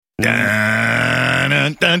You're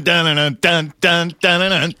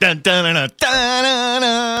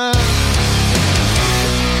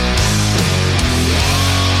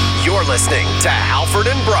listening to Halford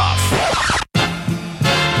and Bruff.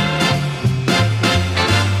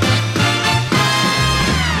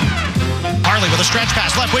 Harley with a stretch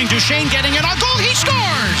pass, left wing, Duchesne getting it on goal, he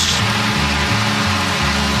scores!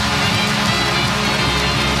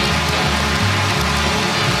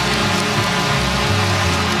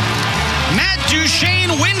 Matt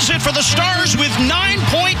Duchesne wins it for the Stars with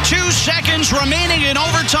 9.2 seconds remaining in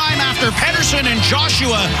overtime after Pedersen and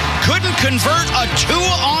Joshua couldn't convert a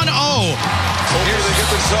 2-on-0. Here they get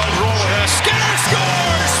themselves rolling. Skinner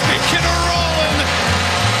scores! Speaking of rolling,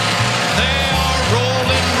 they are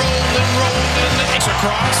rolling. It's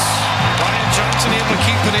across. Ryan Johnson able to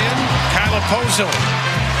keep it in. Kyle Pozo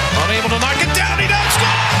unable to knock it down. He does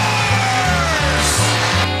scores!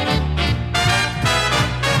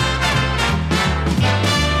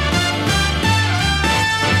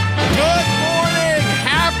 Good morning.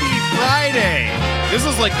 Happy Friday. This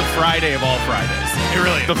is like the Friday of all Fridays. It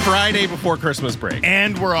really is. The Friday before Christmas break.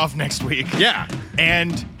 And we're off next week. Yeah.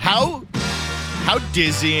 And how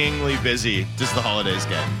dizzyingly busy does the holidays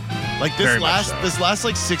get? Like this last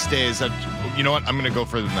like 6 days, you know what? I'm going to go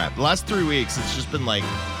further than that. The last 3 weeks, it's just been like,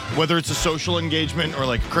 whether it's a social engagement or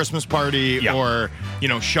like a Christmas party or,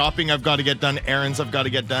 shopping I've got to get done, errands I've got to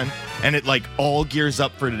get done. And it like all gears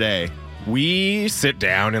up for today. We sit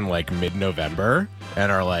down in like mid-November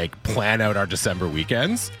and are like plan out our December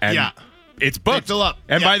weekends. And it's booked. Fill up.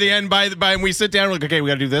 And by the end, by we sit down, we're like, okay, we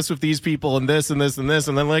got to do this with these people and this and this and this.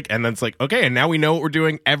 And then it's like, okay, and now we know what we're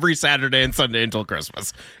doing every Saturday and Sunday until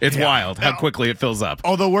Christmas. It's wild how quickly it fills up.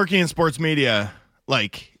 Although working in sports media,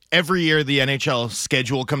 like every year the NHL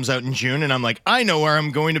schedule comes out in June and I'm like, I know where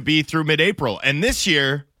I'm going to be through mid-April. And this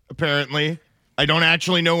year, apparently, I don't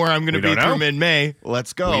actually know where I'm going to be through mid-May.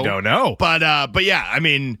 Let's go. We don't know. But yeah, I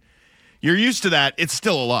mean, you're used to that. It's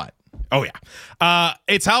still a lot. Oh, yeah.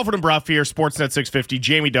 It's Halford and Bruff here, Sportsnet 650.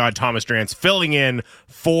 Jamie Dodd, Thomas Drance filling in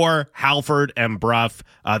for Halford and Bruff.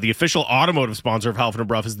 The official automotive sponsor of Halford and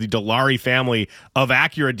Bruff is the Dilawri family of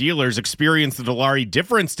Acura dealers. Experience the Dilawri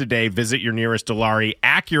difference today. Visit your nearest Dilawri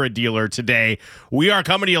Acura dealer today. We are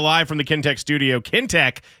coming to you live from the Kintec studio.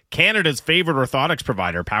 Kintec, Canada's favorite orthotics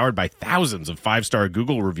provider, powered by thousands of 5-star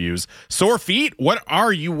Google reviews. Sore feet? What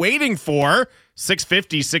are you waiting for?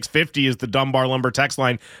 650 is the Dunbar Lumber text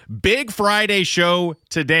line. Big Friday show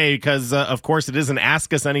today because, of course, it is an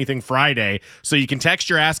Ask Us Anything Friday. So you can text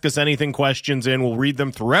your Ask Us Anything questions in. We'll read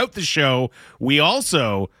them throughout the show. We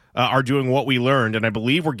also are doing What We Learned, and I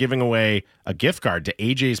believe we're giving away a gift card to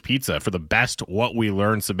AJ's Pizza for the best What We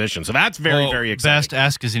Learned submission. So that's very exciting. Best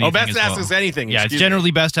Ask Us Anything. Best Ask Us Anything. Yeah, it's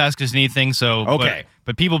generally Best Ask Us Anything. So okay.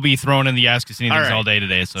 But people be throwing in the Ask Us Anythings all day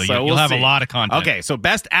today, so you'll have a lot of content. Okay, so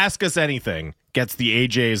Best Ask Us Anything gets the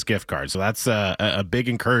AJ's gift card. So that's a big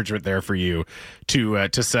encouragement there for you to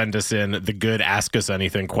send us in the good Ask Us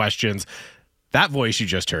Anything questions. That voice you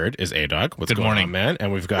just heard is A-Dog. What's going on, man?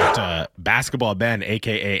 And we've got Basketball Ben,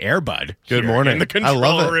 a.k.a. Airbud. Good morning. In the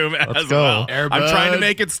control room as well. Airbud. I'm trying to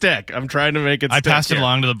make it stick. I passed it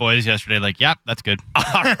along to the boys yesterday like, yep, that's good.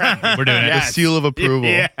 All right. We're doing it. The seal of approval.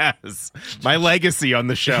 Yes. My legacy on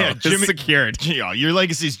the show is secured. Your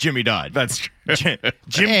legacy is Jimmy Dodd. That's true.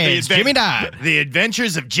 Jimmy Dodd. The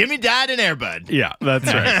Adventures of Jimmy Dodd and Airbud. Yeah,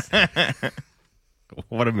 that's right.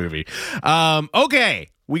 What a movie. Okay.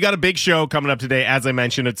 We got a big show coming up today. As I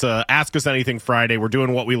mentioned, it's Ask Us Anything Friday. We're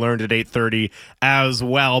doing What We Learned at 8:30 as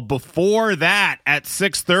well. Before that, at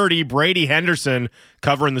 6:30, Brady Henderson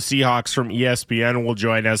covering the Seahawks from ESPN will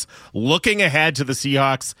join us. Looking ahead to the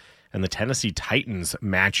Seahawks and the Tennessee Titans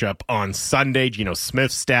matchup on Sunday. Geno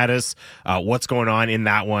Smith's status, what's going on in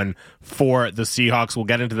that one for the Seahawks. We'll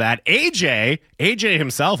get into that. AJ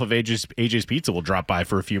himself of AJ's Pizza will drop by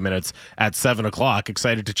for a few minutes at 7 o'clock.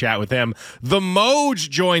 Excited to chat with him. The Moj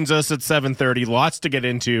joins us at 7:30. Lots to get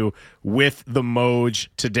into with the Moj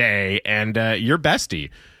today. And your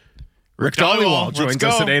bestie, Rick Dollywall, joins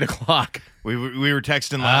us at 8 o'clock. We were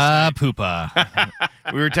texting last night. Poopa.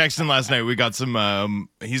 We were texting last night. We got some.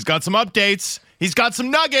 He's got some updates. He's got some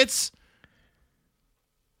nuggets.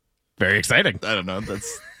 Very exciting. I don't know.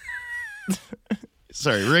 That's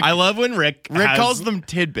sorry, Rick. I love when Rick calls them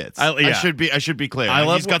tidbits. I should be clear.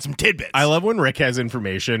 He's got some tidbits. I love when Rick has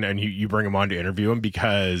information and you bring him on to interview him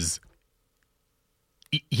because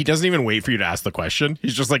he doesn't even wait for you to ask the question.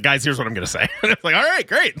 He's just like, guys, here's what I'm going to say. And it's like, all right,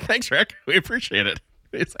 great. Thanks, Rick. We appreciate it.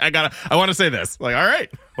 I want to say this. Like, all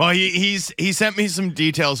right. Well, he sent me some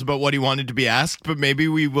details about what he wanted to be asked, but maybe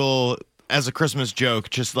we will as a Christmas joke,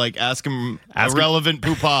 just like ask him relevant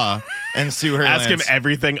poopah and see where he ask lands. him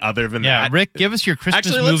everything other than that. Yeah, Rick, give us your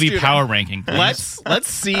Christmas movie power ranking, please. Let's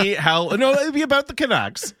see how. No, it'd be about the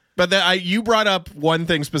Canucks. But you brought up one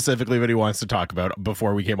thing specifically that he wants to talk about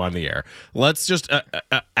before we came on the air. Let's just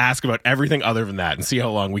ask about everything other than that and see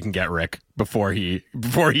how long we can get Rick before he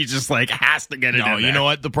just like has to get it. No, you know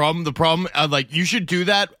what? The problem. Like you should do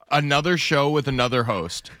that another show with another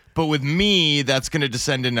host. But with me, that's going to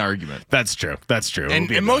descend into argument. That's true.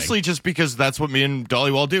 And mostly just because that's what me and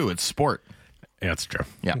Dollywall do. It's sport. Yeah, that's true.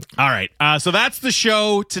 Yeah. All right. So that's the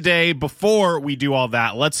show today. Before we do all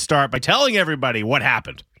that, let's start by telling everybody what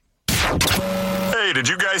happened. Hey, did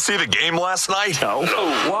you guys see the game last night? No. What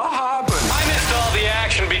happened? I missed all the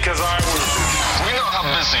action because I was... We know how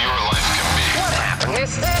busy your life can be. What happened?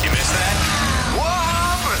 Missed that? You missed that? What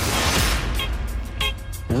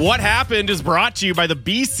happened? What happened is brought to you by the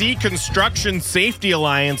BC Construction Safety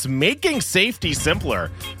Alliance, making safety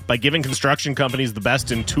simpler by giving construction companies the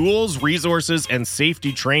best in tools, resources, and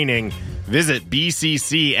safety training. Visit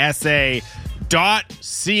bccsa.ca.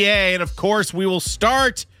 And of course, we will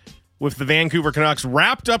start with the Vancouver Canucks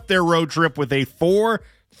wrapped up their road trip with a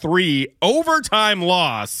 4-3 overtime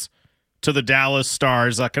loss to the Dallas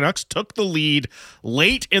Stars. Canucks took the lead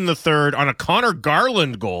late in the third on a Connor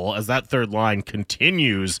Garland goal as that third line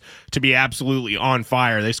continues to be absolutely on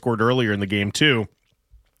fire. They scored earlier in the game too.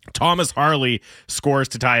 Thomas Harley scores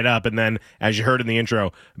to tie it up, and then, as you heard in the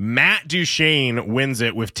intro, Matt Duchene wins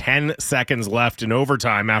it with 10 seconds left in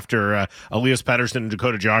overtime after Elias Pettersson and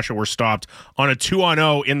Dakota Joshua were stopped on a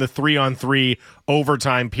 2-on-0 in the 3-on-3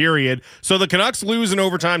 overtime period. So the Canucks lose in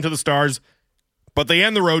overtime to the Stars, but they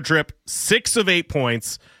end the road trip 6 of 8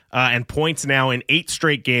 points, and points now in 8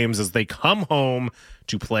 straight games as they come home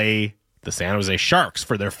to play the San Jose Sharks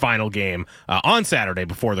for their final game on Saturday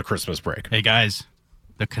before the Christmas break. Hey, guys.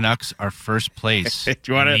 The Canucks are first place in the NHL.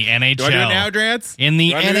 Do you want to do it now, Drance? In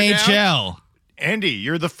the NHL. Andy,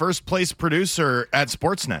 you're the first place producer at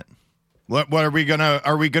Sportsnet. What are we gonna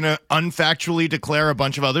unfactually declare a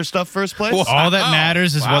bunch of other stuff first place? Wow. All that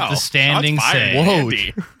matters is what the standings say.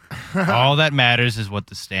 Andy. All that matters is what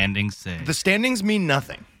the standings say. The standings mean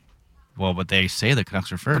nothing. Well, but they say the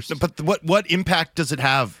Canucks are first. But what impact does it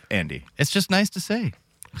have, Andy? It's just nice to say.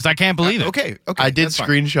 Because I can't believe it. Okay. I did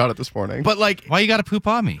screenshot it this morning. But like, why you got to poop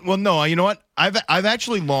on me? Well, no, you know what? I've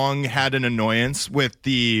actually long had an annoyance with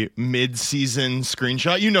the mid-season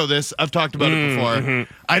screenshot. You know this. I've talked about it before.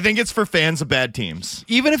 Mm-hmm. I think it's for fans of bad teams.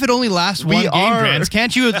 Even if it only lasts one game, Drance,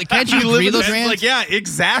 can't you agree, though, Drance? Like, yeah,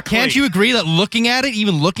 exactly. Can't you agree that looking at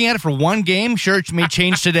it for one game, sure, it may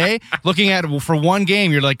change today. Looking at it for one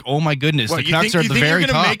game, you're like, oh my goodness, the Canucks are at the very top. You think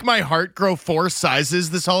you're going to make my heart grow 4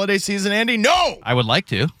 sizes this holiday season, Andy? No! I would like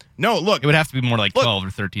to. No, look. It would have to be more like 12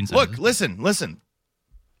 or 13 sizes. Look, listen.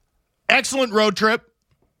 Excellent road trip.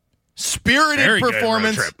 Spirited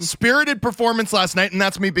performance last night, and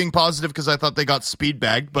that's me being positive because I thought they got speed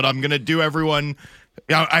bagged, but I'm going to do everyone...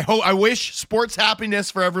 I wish sports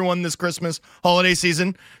happiness for everyone this Christmas holiday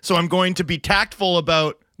season, so I'm going to be tactful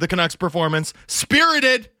about the Canucks performance.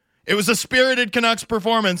 Spirited! It was a spirited Canucks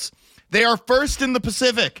performance. They are first in the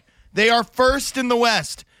Pacific. They are first in the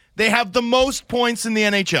West. They have the most points in the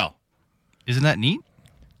NHL. Isn't that neat?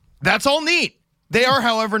 That's all neat. They are,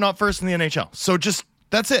 however, not first in the NHL. So just,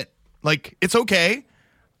 that's it. Like, it's okay.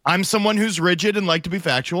 I'm someone who's rigid and like to be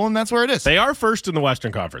factual, and that's where it is. They are first in the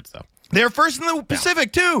Western Conference, though. They're first in the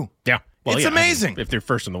Pacific, too. Yeah. Well, it's amazing. I mean, if they're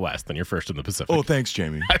first in the West, then you're first in the Pacific. Oh, thanks,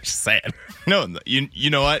 Jamie. I'm just saying. No, you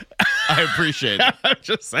know what? I appreciate it. I'm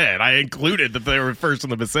just saying. I included that they were first in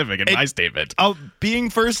the Pacific in my statement. Being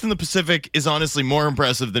first in the Pacific is honestly more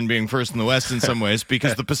impressive than being first in the West in some ways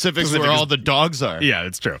because the Pacific's where all the dogs are. Yeah,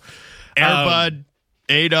 it's true. Airbud,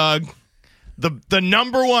 A-Dog, the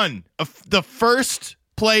number one, the first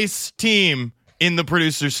place team in the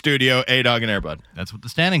producer's studio, A-Dog and Airbud. That's what the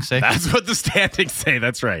standings say. That's what the standings say.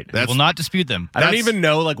 That's right. I will not dispute them. I don't even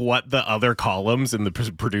know what the other columns in the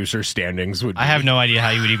producer standings would be. I have no idea how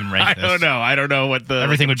you would even rank this. I don't know what the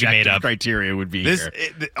everything would be made up criteria would be.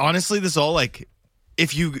 Honestly, this all like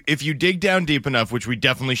if you dig down deep enough, which we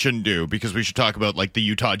definitely shouldn't do because we should talk about like the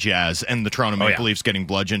Utah Jazz and the Toronto Maple Leafs getting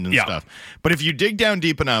bludgeoned and stuff. But if you dig down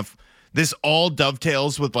deep enough, this all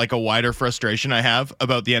dovetails with like a wider frustration I have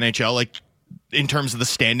about the NHL, like in terms of the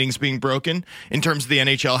standings being broken, in terms of the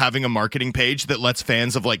NHL having a marketing page that lets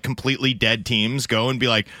fans of like completely dead teams go and be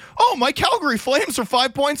like, oh, my Calgary Flames are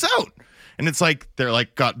 5 points out. And it's like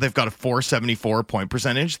they've got a 474 point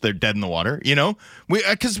percentage. They're dead in the water, you know?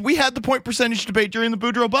 Because we had the point percentage debate during the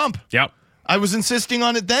Boudreaux bump. Yep. I was insisting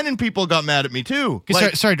on it then, and people got mad at me too.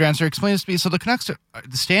 Sorry, Drancer, explain this to me. So the Canucks,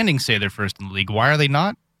 the standings say they're first in the league. Why are they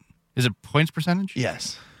not? Is it points percentage?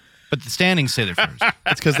 Yes. But the standings say they're first.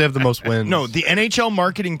 It's because they have the most wins. No, the NHL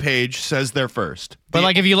marketing page says they're first. But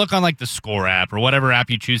like if you look on like the Score app or whatever app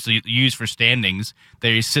you choose to use for standings,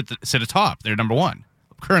 they sit atop. They're number one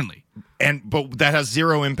currently. But that has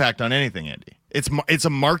zero impact on anything, Andy. It's a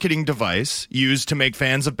marketing device used to make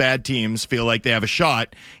fans of bad teams feel like they have a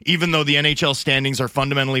shot, even though the NHL standings are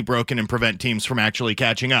fundamentally broken and prevent teams from actually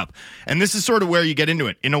catching up. And this is sort of where you get into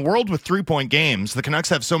it. In a world with 3-point games, the Canucks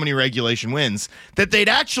have so many regulation wins that they'd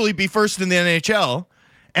actually be first in the NHL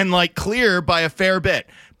and like clear by a fair bit.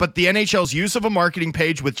 But the NHL's use of a marketing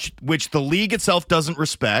page, which the league itself doesn't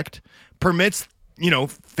respect, permits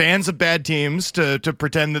fans of bad teams to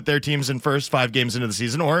pretend that their team's in first 5 games into the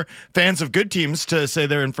season, or fans of good teams to say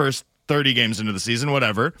they're in first 30 games into the season,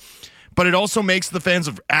 whatever. But it also makes the fans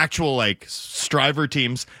of actual like striver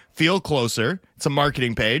teams feel closer. It's a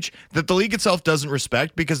marketing page that the league itself doesn't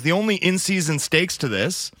respect because the only in-season stakes to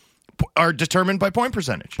this are determined by point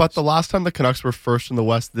percentage. But the last time the Canucks were first in the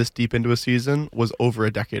West this deep into a season was over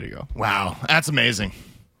a decade ago. Wow, that's amazing.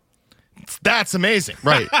 That's amazing.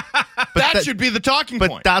 Right. That should be the talking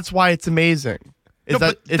point. But that's why it's amazing.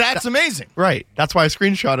 That's amazing. Right. That's why I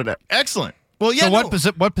screenshotted it. Excellent. Well, yeah.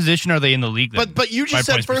 So what position are they in the league then? But you just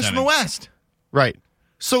said first in the West. Right.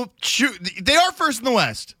 So they are first in the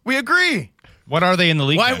West. We agree. What are they in the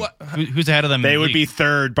league? Who's ahead of them? They would be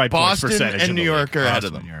third by points Boston percentage. and New York are ahead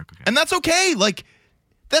of them. And that's okay. Like,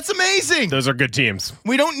 that's amazing. Those are good teams.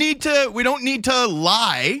 We don't need to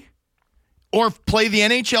lie or play the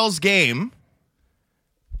NHL's game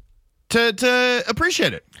to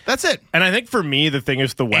appreciate it. That's it. And I think for me, the thing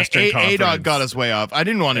is the Western Conference. A-Dog got us way off. I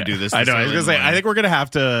didn't want to do this. I know. I was going to say, I think we're going to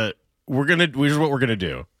have to, here's what we're going to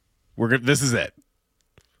do. This is it.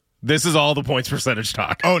 This is all the points percentage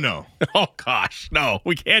talk. Oh, no. Oh, gosh. No,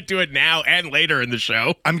 we can't do it now and later in the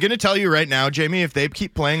show. I'm going to tell you right now, Jamie, if they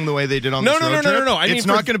keep playing the way they did on this road trip, it's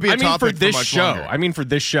not going to be a topic for much longer. I mean for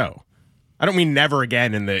this show. I don't mean never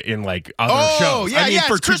again in other shows. Oh, yeah, I mean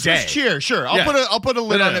for it's Christmas today. cheer. Sure. I'll put a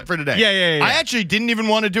lid on it for today. Yeah. I actually didn't even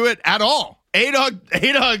want to do it at all. A-Dog.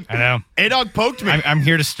 I know. A-Dog poked me. I'm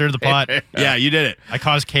here to stir the pot. Yeah, you did it. I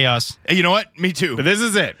caused chaos. Hey, you know what? Me too. But this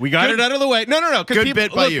is it. We got it out of the way. No. Good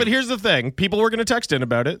bit by you. But here's the thing. People were going to text in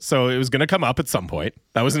about it, so it was going to come up at some point.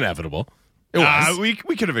 That was inevitable. It was. We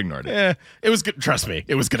could have ignored it. Yeah, it was good. Trust me,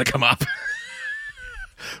 it was going to come up.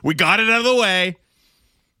 We got it out of the way.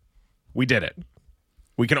 We did it.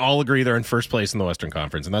 We can all agree they're in first place in the Western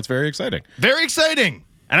Conference, and that's very exciting. Very exciting.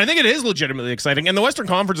 And I think it is legitimately exciting. And the Western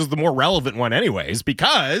Conference is the more relevant one anyways,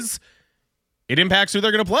 because it impacts who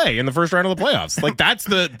they're going to play in the first round of the playoffs. Like that's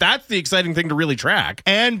the exciting thing to really track.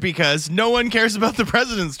 And because no one cares about the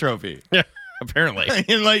President's Trophy. Yeah. Apparently.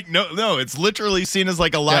 And like, no, it's literally seen as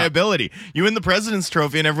like a liability. Yeah. You win the President's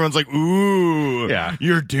Trophy and everyone's like, ooh, yeah,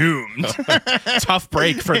 you're doomed. Tough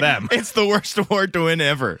break for them. It's the worst award to win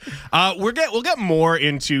ever. We'll get more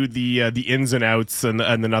into the ins and outs and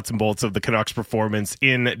the nuts and bolts of the Canucks performance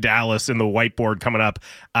in Dallas in the whiteboard coming up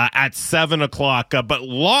at 7:00. But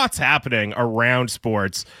lots happening around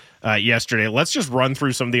sports yesterday. Let's just run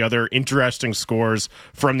through some of the other interesting scores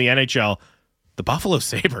from the NHL. The Buffalo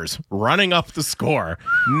Sabres running up the score.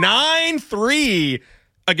 9-3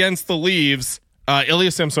 against the Leafs.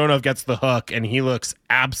 Ilya Samsonov gets the hook, and he looks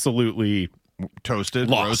absolutely toasted,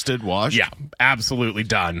 lost. Roasted, washed. Yeah, absolutely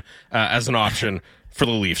done as an option for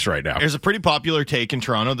the Leafs right now. There's a pretty popular take in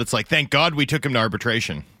Toronto that's like, thank God we took him to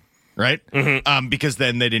arbitration. Right? Mm-hmm. Because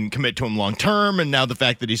then they didn't commit to him long term, and now the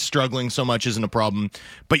fact that he's struggling so much isn't a problem.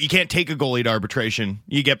 But you can't take a goalie to arbitration.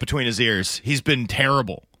 You get between his ears. He's been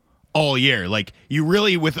terrible all year. Like, you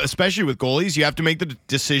really, especially with goalies, you have to make the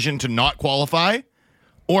decision to not qualify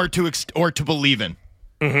or to believe in.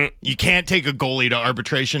 Mm-hmm. You can't take a goalie to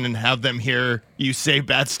arbitration and have them hear you say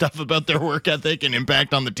bad stuff about their work ethic and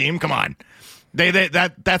impact on the team. Come on.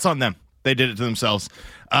 That's on them. They did it to themselves.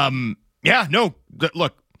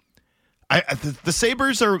 Look, the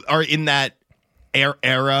Sabres are in that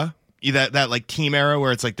era, that like team era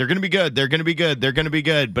where it's like they're going to be good, they're going to be good, they're going to be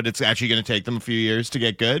good, but it's actually going to take them a few years to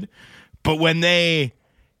get good. But when they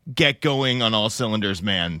get going on all cylinders,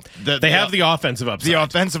 man, they have the offensive upside. The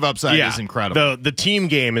offensive upside is incredible. The team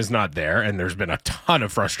game is not there, and there's been a ton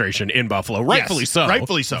of frustration in Buffalo. Rightfully so.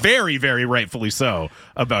 Rightfully so. Very, very rightfully so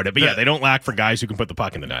about it. But they don't lack for guys who can put the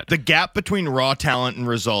puck in the net. The gap between raw talent and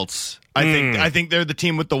results, I think they're the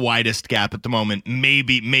team with the widest gap at the moment.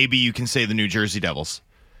 Maybe you can say the New Jersey Devils,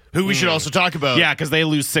 who we should also talk about. Yeah, because they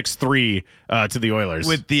lose 6-3 to the Oilers.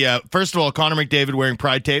 With the first of all, Connor McDavid wearing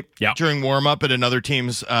pride tape during warm-up at another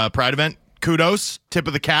team's pride event. Kudos, tip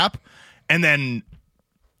of the cap. And then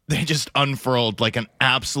they just unfurled like an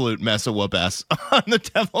absolute mess of whoop ass on the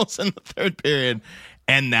Devils in the third period.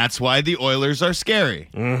 And that's why the Oilers are scary.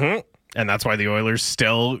 Mm-hmm. And that's why the Oilers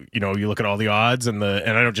still, you look at all the odds and I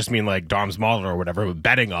don't just mean like Dom's model or whatever, but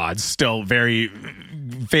betting odds, still very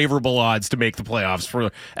favorable odds to make the playoffs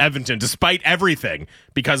for Edmonton, despite everything,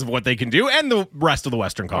 because of what they can do and the rest of the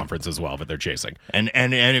Western Conference as well that they're chasing. And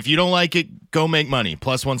if you don't like it, go make money.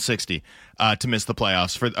 Plus 160 to miss the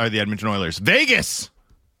playoffs for the Edmonton Oilers. Vegas.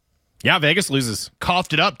 Yeah, Vegas loses.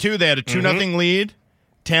 Coughed it up, too. They had a 2-0 lead.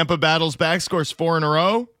 Tampa battles back, scores 4 in a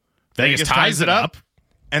row. Vegas ties it up.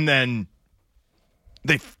 And then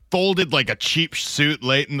they folded like a cheap suit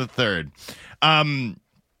late in the third. Golden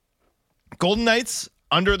Knights,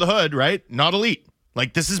 under the hood, right? Not elite.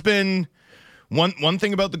 Like, this has been one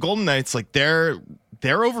thing about the Golden Knights. Like, they're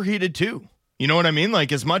overheated, too. You know what I mean?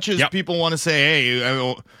 Like, as much as people want to say,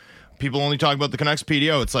 hey, people only talk about the Canucks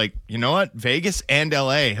PDO, it's like, you know what? Vegas and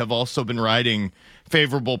LA have also been riding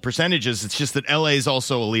favorable percentages. It's just that LA is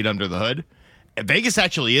also elite under the hood. Vegas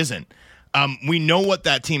actually isn't. We know what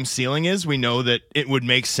that team's ceiling is. We know that it would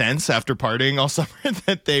make sense after partying all summer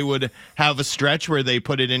that they would have a stretch where they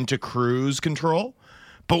put it into cruise control.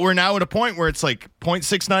 But we're now at a point where it's like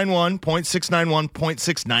 0.691, 0.691,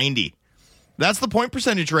 0.690. That's the point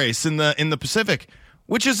percentage race in the Pacific,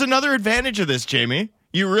 which is another advantage of this, Jamie.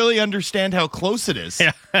 You really understand how close it is.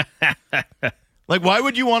 Like, why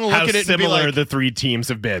would you want to look at it and be like, the three teams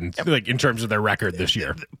have been, like, in terms of their record this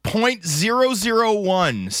year?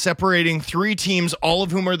 0.001 separating three teams, all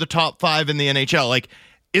of whom are the top 5 in the NHL. Like,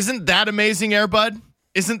 isn't that amazing, Airbud?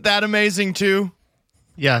 Isn't that amazing, too?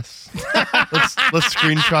 Yes. let's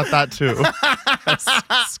screenshot that, too.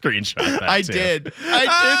 Screenshot that, I did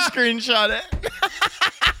screenshot it.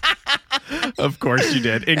 Of course you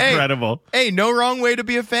did. Incredible. Hey, no wrong way to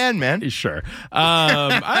be a fan, man. Sure.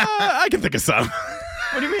 I can think of some.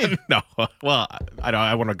 What do you mean? No. Well, I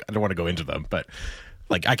don't want to go into them, but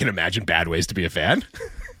like I can imagine bad ways to be a fan.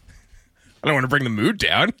 I don't want to bring the mood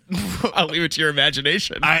down. I'll leave it to your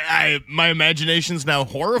imagination. My imagination's now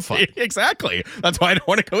horrified. Exactly. That's why I don't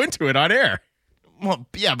want to go into it on air. Well,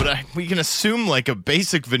 yeah, but we can assume like a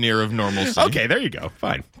basic veneer of normalcy. Okay, there you go.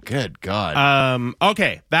 Fine. Good God.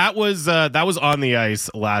 Okay, that was on the ice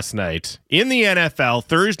last night in the NFL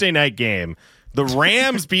Thursday night game. The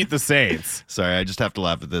Rams beat the Saints. Sorry, I just have to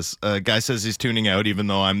laugh at this. Guy says he's tuning out, even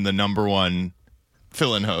though I'm the number one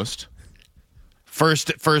fill-in host,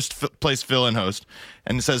 first place fill-in host,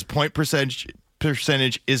 and it says point percentage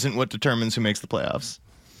isn't what determines who makes the playoffs.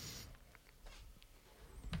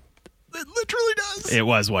 It literally does. It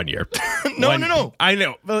was 1 year. No. I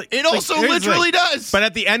know. But it also literally does. But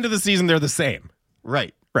at the end of the season, they're the same.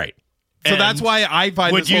 Right. So that's why I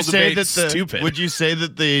find this whole debate stupid. Would you say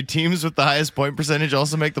that the teams with the highest point percentage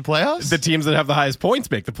also make the playoffs? The teams that have the highest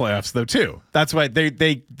points make the playoffs, though, too. That's why they're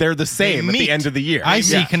the same at the end of the year. I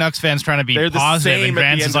see Canucks fans trying to be positive, and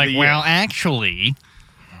Grant's is like, well, actually...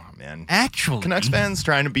 Man. Actually, Canucks fans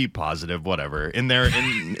trying to be positive, whatever.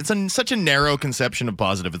 It's such a narrow conception of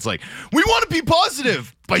positive. It's like, we want to be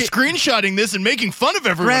positive by screenshotting this and making fun of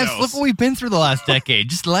everyone else. Look what we've been through the last decade.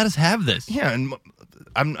 Just let us have this. Yeah,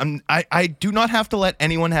 and I do not have to let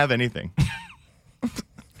anyone have anything.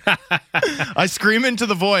 I scream into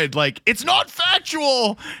the void like, it's not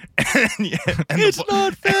factual. It's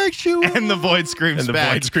not factual. And the void screams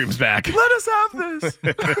back. Let us have this.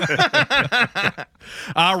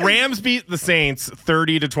 Rams beat the Saints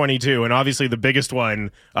 30-22. And obviously the biggest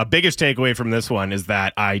takeaway from this one is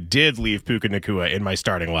that I did leave Puka Nacua in my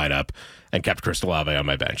starting lineup and kept Kristolave on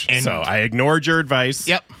my bench. So I ignored your advice.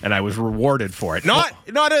 Yep. And I was rewarded for it.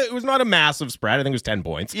 It was not a massive spread. I think it was 10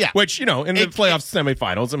 points. Yeah. Which, in the playoffs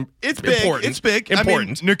semifinals, it's big. Important. It's big.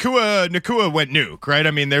 Important. I mean, Nacua went nuke, right?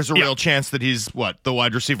 I mean, there's a real chance that he's the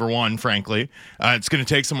wide receiver 1, frankly. It's going to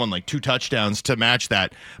take someone like 2 touchdowns to match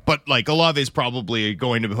that. But like Olave's probably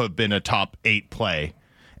going to have been a top 8 play.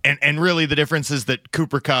 And really the difference is that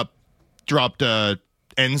Cooper Kupp dropped a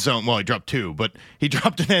end zone. Well, he dropped 2, but he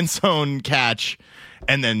dropped an end zone catch,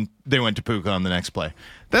 and then they went to Puka on the next play.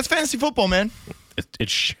 That's fantasy football, man. It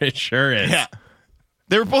sure is. Yeah.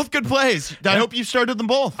 They were both good plays. I hope you started them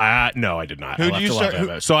both. No, I did not. Who do you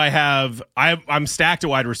start? So I'm stacked at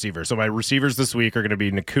wide receiver. So my receivers this week are going to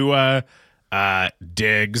be Nacua,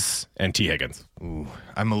 Diggs, and T. Higgins. Ooh,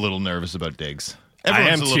 I'm a little nervous about Diggs.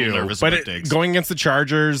 Everyone's a little nervous about Diggs. Going against the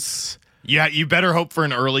Chargers. Yeah, you better hope for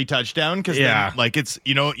an early touchdown because then, like, it's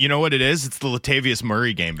you know what it is. It's the Latavius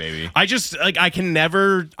Murray game, baby. I just I can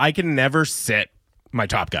never sit my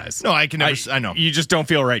top guys. No, I can never. I know you just don't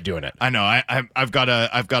feel right doing it. I know. I've got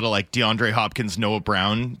a like DeAndre Hopkins, Noah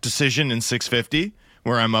Brown decision in 650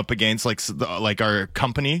 where I'm up against like our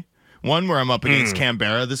company one where I'm up against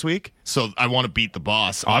Canberra this week. So I want to beat the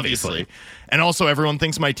boss, obviously. And also everyone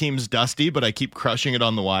thinks my team's dusty, but I keep crushing it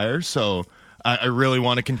on the wire. So I really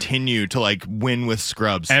want to continue to like win with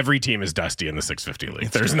scrubs. Every team is dusty in the 650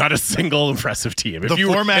 league. There's not a single impressive team. If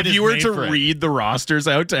you were to read the rosters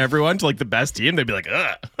out to everyone to like the best team, they'd be like,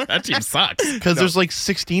 ugh, that team sucks. Because there's like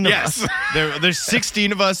 16 of us. There's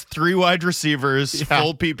 16 of us, 3 wide receivers,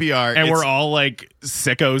 full PPR. And we're all like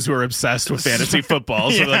sickos who are obsessed with fantasy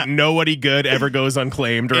football. So like nobody good ever goes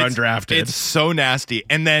unclaimed or undrafted. It's so nasty.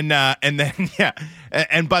 And then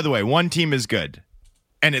and by the way, one team is good.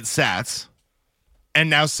 And it's Sats. And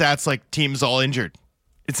now Sat's like team's all injured.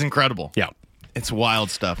 It's incredible. Yeah. It's wild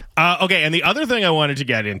stuff. Okay, and the other thing I wanted to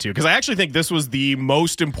get into, because I actually think this was the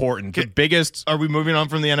most important, the biggest... Are we moving on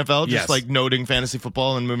from the NFL? Just Yes. like noting fantasy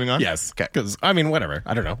football and moving on? Yes. Because, I mean, whatever.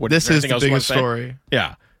 I don't know. This is the biggest story.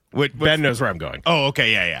 Yeah. Ben knows where I'm going. Oh,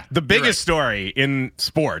 okay, yeah. The biggest story in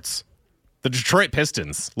sports, the Detroit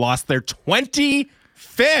Pistons lost their 25th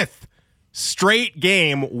straight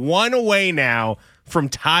game, one away now from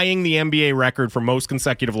tying the NBA record for most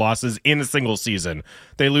consecutive losses in a single season.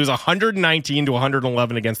 They lose 119 to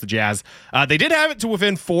 111 against the Jazz. They did have it to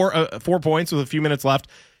within 4 points with a few minutes left.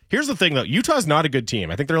 Here's the thing, though. Utah's not a good team.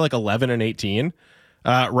 I think they're like 11-18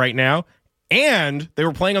 right now. And they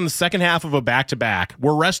were playing on the second half of a back-to-back.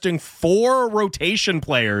 We're resting 4 rotation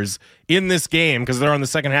players in this game because they're on the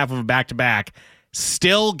second half of a back-to-back.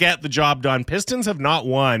 Still get the job done. Pistons have not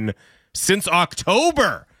won since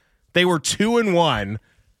October. They were 2-1.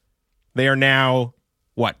 They are now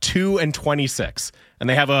 2-26, and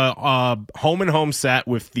they have a home and home set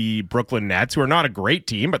with the Brooklyn Nets, who are not a great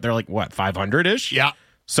team, but they're like 500-ish. Yeah.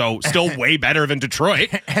 So still way better than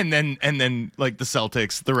Detroit. and then like the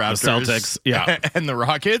Celtics, the Raptors, yeah, and the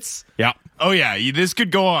Rockets. Yeah. Oh yeah, this could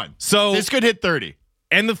go on. So this could hit 30.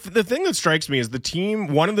 And the thing that strikes me is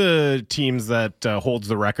one of the teams that holds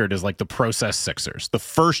the record is like the Process Sixers. The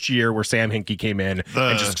first year where Sam Hinkie came in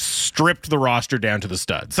and just stripped the roster down to the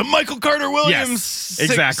studs. The Michael Yes, Carter-Williams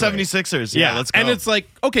exactly. 76ers. Yeah, let's go. And it's like,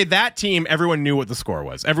 okay, that team, everyone knew what the score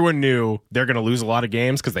was. Everyone knew they're going to lose a lot of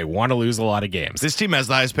games because they want to lose a lot of games. This team has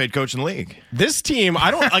the highest paid coach in the league. This team,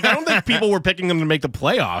 I don't think people were picking them to make the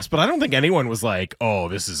playoffs, but I don't think anyone was like, oh,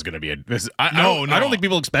 this is going to be I don't think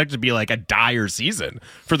people expect it to be like a dire season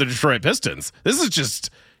for the Detroit Pistons. This is just,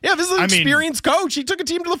 this is an experienced coach. He took a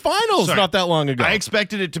team to the finals not that long ago. I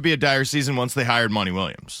expected it to be a dire season once they hired Monty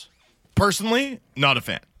Williams. Personally, not a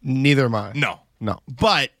fan. Neither am I. No.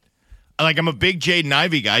 But like, I'm a big Jaden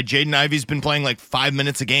Ivey guy. Jaden Ivey's been playing like 5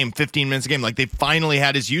 minutes a game, 15 minutes a game. Like, they finally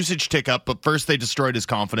had his usage tick up, but first they destroyed his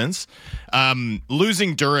confidence.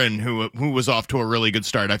 Losing Duran, who was off to a really good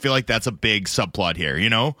start, I feel like that's a big subplot here, you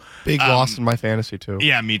know? Big loss in my fantasy, too.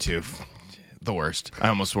 Yeah, me too. The worst. I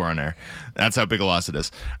almost swore on air. That's how big a loss it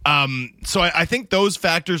is. So I think those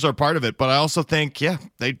factors are part of it, but I also think,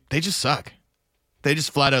 they just suck. They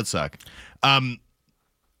just flat out suck.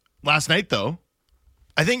 Last night, though,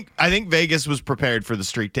 I think Vegas was prepared for the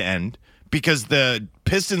streak to end because the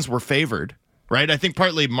Pistons were favored, right? I think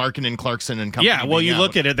partly Markin and Clarkson and company. Yeah, well, you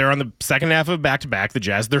look at it, they're on the second half of back-to-back, the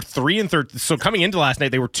Jazz. They're 3-13. So coming into last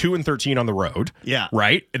night, they were 2-13 on the road. Yeah.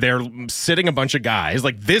 Right? They're sitting a bunch of guys.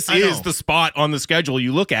 Like, this is the spot on the schedule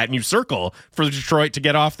you look at and you circle for Detroit to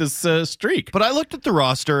get off this streak. But I looked at the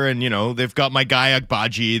roster and, they've got my guy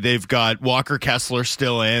Agbaji. They've got Walker Kessler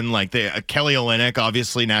still in. Like, Kelly Olynyk,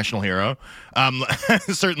 obviously national hero.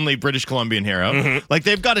 Certainly British Columbian hero. Mm-hmm. Like,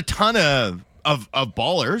 they've got a ton of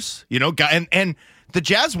ballers, and the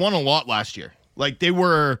Jazz won a lot last year. Like, they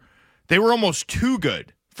were almost too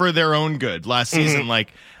good for their own good last season.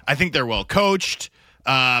 Like, I think they're well coached.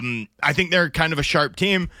 I think they're kind of a sharp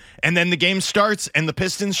team. And then the game starts and the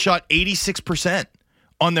Pistons shot 86%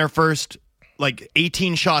 on their first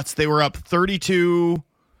 18 shots. They were up 32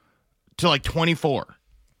 to 24.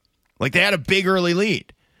 Like, they had a big early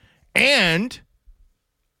lead. And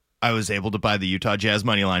I was able to buy the Utah Jazz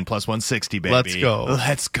money line plus 160, baby.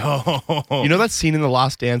 Let's go. You know that scene in The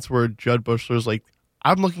Last Dance where Judd Bushler's like,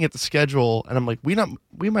 I'm looking at the schedule and I'm like, we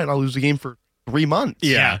might not lose the game for 3 months.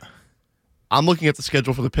 Yeah. I'm looking at the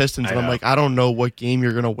schedule for the Pistons and I'm like, I don't know what game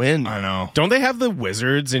you're going to win. I know. Don't they have the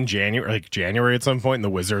Wizards in January at some point, and the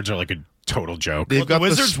Wizards are like a total joke? They've got the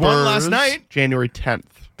Wizards Spurs, won last night. January 10th.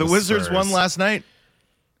 The Wizards won last night.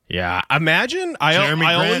 Yeah, imagine. Jeremy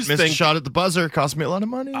I Grant always missed think a shot at the buzzer. Cost me a lot of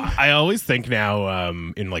money. I always think now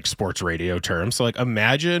in sports radio terms. So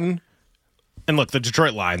imagine, and look, the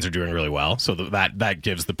Detroit Lions are doing really well, so that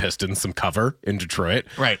gives the Pistons some cover in Detroit,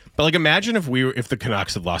 right? But imagine if the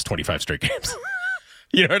Canucks had lost 25 straight games.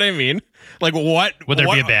 You know what I mean? Like what Would there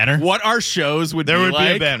be a banner? What our shows would There be would like,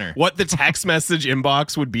 be a banner. What the text message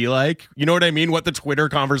inbox would be like. You know what I mean? What the Twitter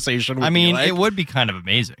conversation would be like. It would be kind of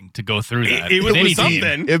amazing to go through that. It would with any be team.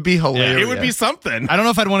 something. It'd be hilarious. It would be something. I don't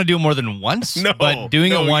know if I'd want to do it more than once, No, but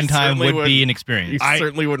doing no, it one you time certainly would be wouldn't. an experience. You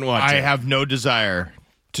certainly wouldn't want to. I have no desire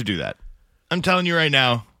to do that. I'm telling you right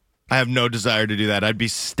now, I have no desire to do that. I'd be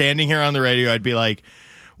standing here on the radio. I'd be like,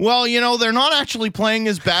 well, they're not actually playing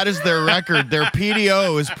as bad as their record. Their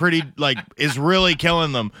PDO is really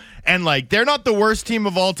killing them. And they're not the worst team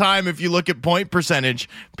of all time. If you look at point percentage,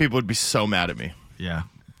 people would be so mad at me. Yeah.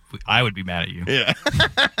 I would be mad at you. Yeah.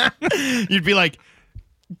 You'd be like,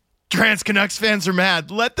 Trans Canucks fans are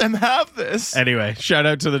mad. Let them have this. Anyway, shout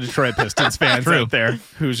out to the Detroit Pistons fans out there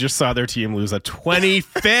who just saw their team lose a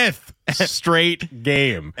 25th straight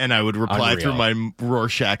game. And I would reply Unreal. through my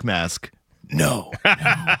Rorschach mask. No.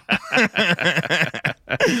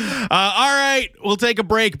 All right, we'll take a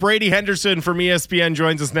break. Brady Henderson from ESPN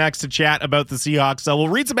joins us next to chat about the Seahawks. We'll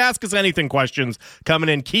read some Ask Us Anything questions coming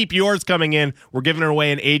in. Keep yours coming in. We're giving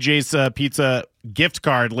away an AJ's Pizza gift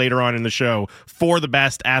card later on in the show for the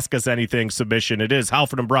best Ask Us Anything submission. It is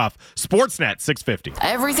Halford and Brough, Sportsnet 650.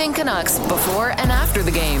 Everything Canucks before and after the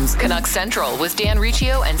games. Canucks Central with Dan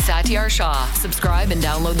Riccio and Satyar Shah. Subscribe and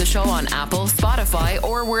download the show on Apple, Spotify,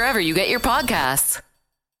 or wherever you get your podcasts.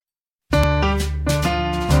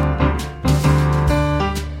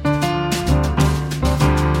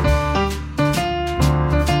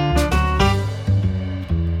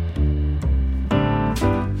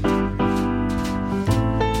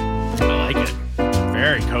 I like it.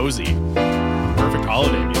 Very cozy. Perfect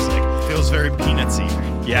holiday music. Feels very peanutsy.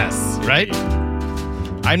 Yes. Right?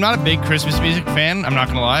 I'm not a big Christmas music fan, I'm not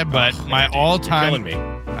going to lie, but my all-time... You're killing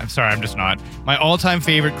me. I'm sorry, I'm just not. My all-time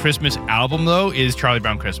favorite Christmas album, though, is Charlie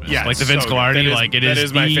Brown Christmas. Yeah, like the it's Vince so good. Gilardi, That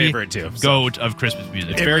is my the favorite, too. GOAT of Christmas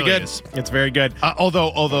music. It's very really good. is. It's very good.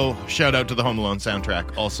 Although, shout out to the Home Alone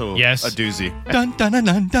soundtrack. Also Yes. a doozy. Dun, dun, dun,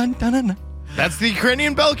 dun, dun, dun, dun. That's the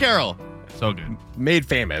Ukrainian bell carol. So good. Made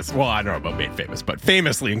famous. Well, I don't know about made famous, but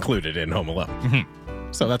famously included in Home Alone.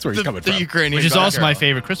 So that's where he's coming The from. Ukrainian Which is bell also my carol.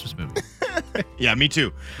 favorite Christmas movie. Yeah, me too.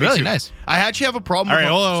 Me Really? too. Nice. I actually have a problem All with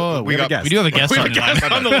right, hold on. we got guest. we do have a guest We have on a the line.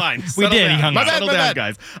 guest on the line. We Settle did. down. He hung up. Settle My down, bad.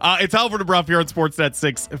 guys. It's Halford and Brough here on Sportsnet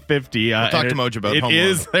 650. talk to Moj about it Home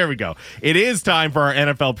is. Alone. There we go. It is time for our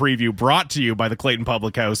NFL preview, brought to you by the Clayton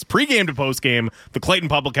Public House. Pre-game to post-game, the Clayton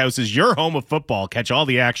Public House is your home of football. Catch all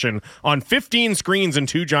the action on 15 screens and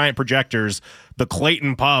 2 giant projectors.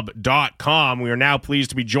 theclaytonpub.com. We are now pleased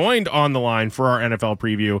to be joined on the line for our NFL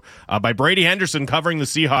preview by Brady Henderson, covering the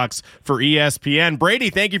Seahawks for ESPN. Brady,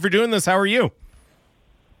 thank you for doing this. How are you?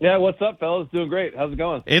 Yeah, what's up, fellas? Doing great. How's it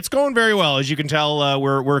going? It's going very well. As you can tell,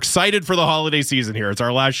 we're excited for the holiday season here. It's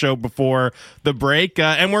our last show before the break,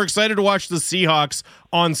 and we're excited to watch the Seahawks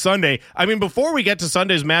on Sunday. I mean, before we get to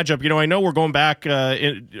Sunday's matchup, I know we're going back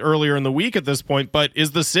earlier in the week at this point, but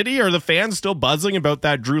is the city or the fans still buzzing about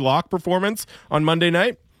that Drew Lock performance on Monday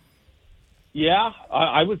night? Yeah,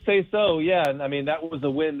 I would say so. Yeah, and I mean that was a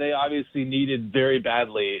win they obviously needed very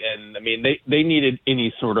badly, and I mean they needed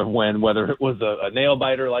any sort of win, whether it was a nail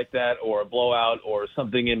biter like that or a blowout or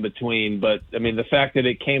something in between. But I mean the fact that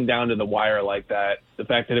it came down to the wire like that, the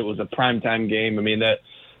fact that it was a primetime game. I mean that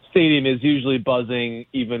stadium is usually buzzing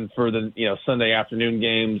even for the Sunday afternoon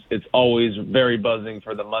games. It's always very buzzing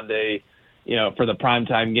for the Monday, for the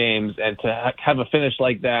primetime games, and to have a finish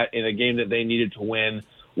like that in a game that they needed to win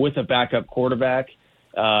with a backup quarterback,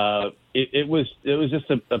 it was just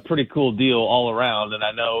a pretty cool deal all around. And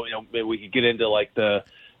I know maybe we could get into like the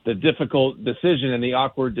difficult decision and the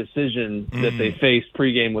awkward decision that they faced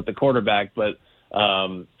pregame with the quarterback, but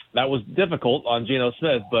that was difficult on Geno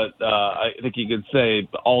Smith. But I think you could say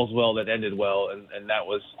all's well that ended well, and that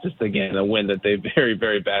was just again a win that they very,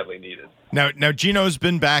 very badly needed. Now Gino's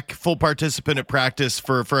been back full participant at practice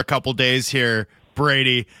for a couple days here.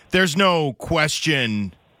 Brady, there's no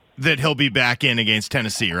question that he'll be back in against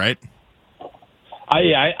Tennessee, right?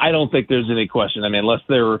 I don't think there's any question. I mean, unless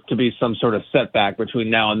there were to be some sort of setback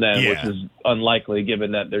between now and then, which is unlikely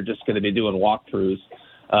given that they're just going to be doing walkthroughs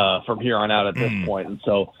from here on out at this point. And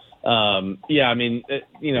so, I mean,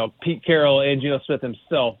 Pete Carroll and Geno Smith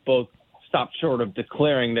himself both stopped short of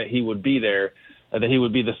declaring that he would be there, that he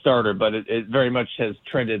would be the starter, but it very much has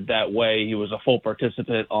trended that way. He was a full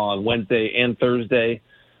participant on Wednesday and Thursday.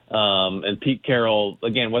 And Pete Carroll,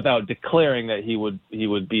 again, without declaring that he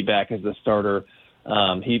would be back as the starter,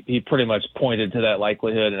 he pretty much pointed to that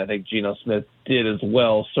likelihood, and I think Geno Smith did as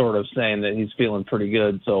well, sort of saying that he's feeling pretty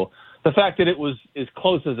good. So the fact that it was as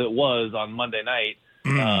close as it was on Monday night,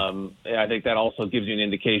 I think that also gives you an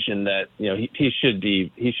indication that he should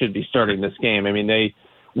be starting this game. I mean,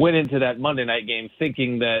 went into that Monday night game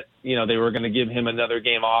thinking that, they were going to give him another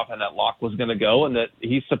game off and that Locke was going to go, and that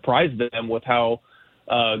he surprised them with how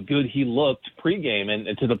good he looked pregame,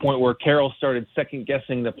 and to the point where Carroll started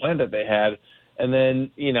second-guessing the plan that they had. And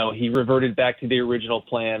then, he reverted back to the original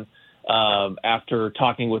plan after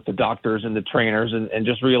talking with the doctors and the trainers and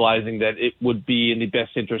just realizing that it would be in the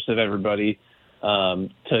best interest of everybody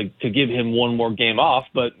to give him one more game off.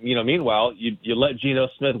 But, meanwhile, you let Geno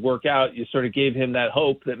Smith work out. You sort of gave him that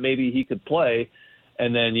hope that maybe he could play.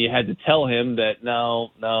 And then you had to tell him that, no,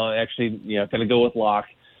 actually, going to go with Locke.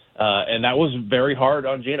 And that was very hard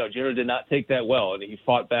on Geno. Geno did not take that well, and he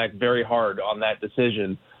fought back very hard on that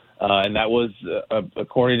decision. And that was,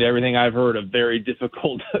 according to everything I've heard, a very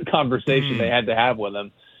difficult conversation they had to have with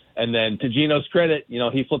him. And then to Geno's credit,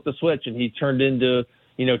 he flipped the switch and he turned into,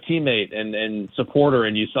 teammate and supporter,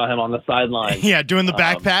 and you saw him on the sideline. Yeah, doing the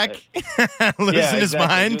backpack, losing his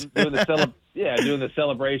mind. Doing the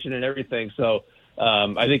celebration and everything. So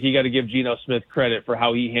I think you got to give Geno Smith credit for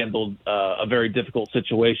how he handled a very difficult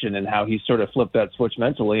situation and how he sort of flipped that switch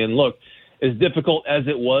mentally. And look, as difficult as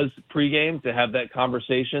it was pregame to have that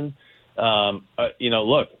conversation,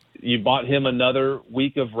 look, you bought him another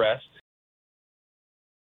week of rest.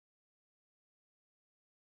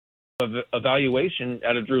 Evaluation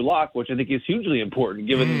out of Drew Lock, which I think is hugely important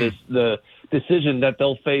given the decision that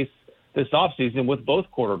they'll face this offseason with both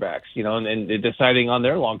quarterbacks, and deciding on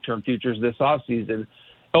their long-term futures this offseason.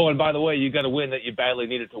 Oh, and by the way, you got a win that you badly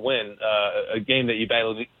needed to win, a game that you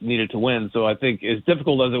badly needed to win. So I think as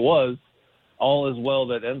difficult as it was, all is well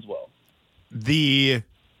that ends well. The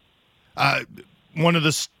one of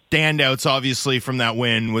the standouts, obviously, from that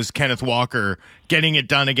win was Kenneth Walker getting it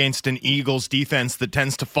done against an Eagles defense that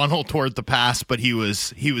tends to funnel toward the pass, but he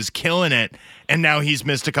was killing it, and now he's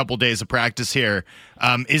missed a couple days of practice here.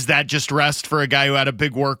 Is that just rest for a guy who had a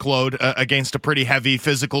big workload against a pretty heavy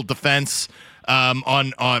physical defense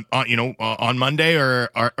on Monday,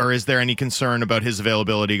 or is there any concern about his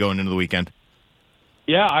availability going into the weekend?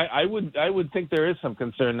 Yeah, I would think there is some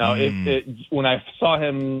concern now. When I saw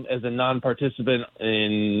him as a non-participant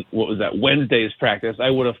in Wednesday's practice, I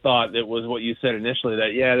would have thought it was what you said initially, that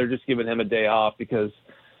they're just giving him a day off because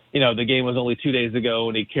the game was only 2 days ago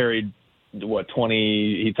and he carried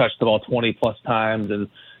 20. He touched the ball 20 plus times, and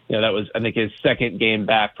that was, I think, his second game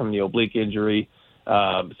back from the oblique injury.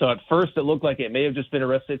 So at first it looked like it may have just been a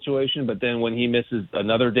rest situation, but then when he misses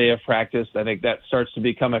another day of practice, I think that starts to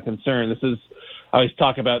become a concern. I always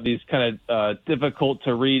talk about these kind of difficult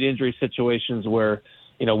to read injury situations where,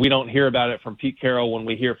 we don't hear about it from Pete Carroll when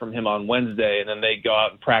we hear from him on Wednesday, and then they go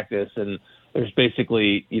out and practice, and there's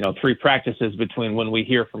basically, 3 practices between when we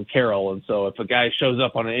hear from Carroll. And so if a guy shows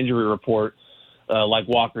up on an injury report like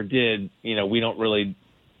Walker did, we don't really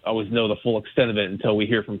always know the full extent of it until we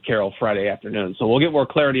hear from Carroll Friday afternoon. So we'll get more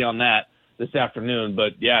clarity on that this afternoon.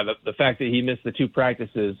 But, the fact that he missed the 2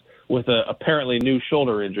 practices with a apparently new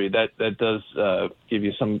shoulder injury, that does give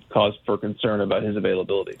you some cause for concern about his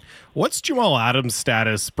availability. What's Jamal Adams'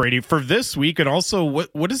 status, Brady, for this week, and also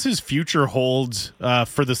what does his future hold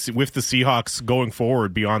with the Seahawks going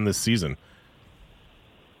forward beyond this season?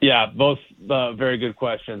 Yeah, both very good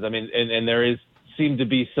questions. I mean, and there does seem to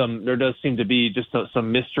be just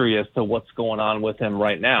some mystery as to what's going on with him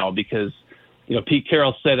right now, because Pete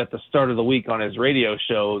Carroll said at the start of the week on his radio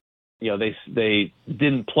show, they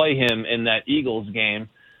didn't play him in that Eagles game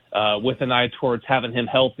with an eye towards having him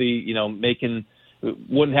healthy,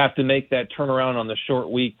 wouldn't have to make that turnaround on the short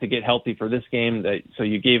week to get healthy for this game. So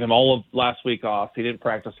you gave him all of last week off. He didn't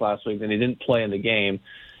practice last week, and he didn't play in the game.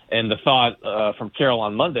 And the thought from Carroll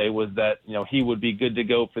on Monday was that, he would be good to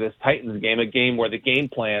go for this Titans game, a game where the game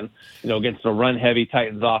plan, against a run-heavy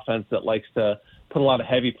Titans offense that likes to put a lot of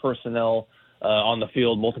heavy personnel on the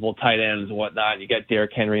field, multiple tight ends and whatnot. You got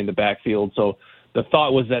Derrick Henry in the backfield. So the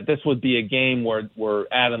thought was that this would be a game where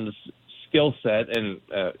Adams' skill set and,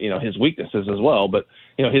 his weaknesses as well, but,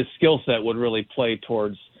 his skill set would really play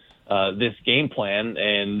towards this game plan.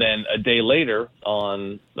 And then a day later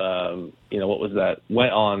on, on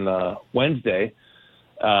Wednesday,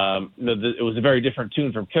 it was a very different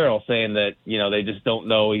tune from Carroll saying that, they just don't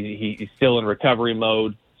know. He's still in recovery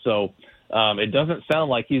mode. So, it doesn't sound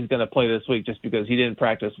like he's going to play this week just because he didn't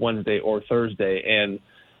practice Wednesday or Thursday. And,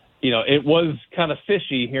 it was kind of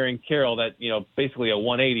fishy hearing Carroll that, basically a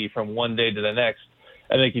 180 from one day to the next.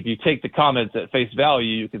 I think if you take the comments at face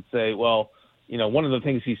value, you could say, well, one of the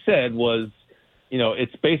things he said was,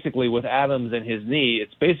 it's basically with Adams and his knee,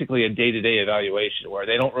 it's basically a day-to-day evaluation where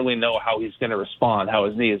they don't really know how he's going to respond, how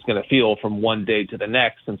his knee is going to feel from one day to the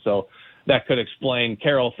next. And so that could explain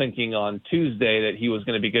Carroll thinking on Tuesday that he was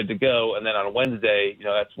going to be good to go. And then on Wednesday,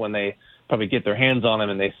 that's when they probably get their hands on him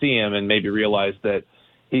and they see him and maybe realize that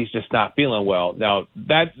he's just not feeling well. Now,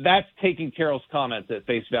 that's taking Carroll's comments at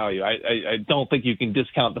face value. I don't think you can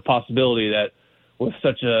discount the possibility that with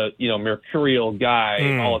such a mercurial guy,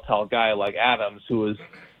 volatile guy like Adams, who is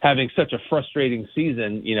having such a frustrating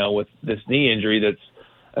season, with this knee injury that's,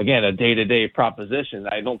 again, a day-to-day proposition,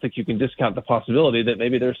 I don't think you can discount the possibility that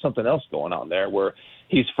maybe there's something else going on there where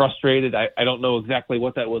he's frustrated. I don't know exactly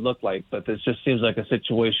what that would look like, but this just seems like a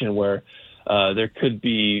situation where there could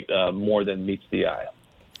be more than meets the eye.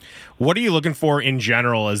 What are you looking for in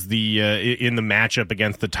general as in the matchup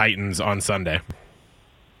against the Titans on Sunday?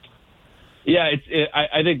 Yeah,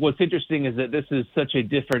 I think what's interesting is that this is such a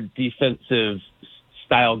different defensive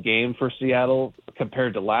style game for Seattle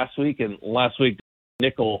compared to last week. And last week,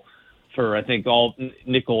 nickel for, I think, all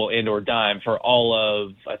nickel and or dime for all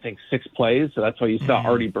of, I think, 6 plays. So that's why you saw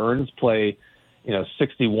Artie Burns play,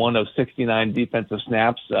 61 of 69 defensive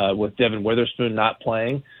snaps with Devin Witherspoon not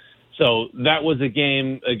playing. So that was a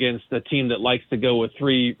game against a team that likes to go with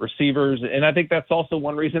 3 receivers. And I think that's also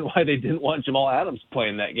one reason why they didn't want Jamal Adams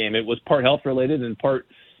playing that game. It was part health related and part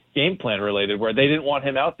game plan related, where they didn't want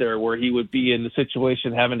him out there where he would be in the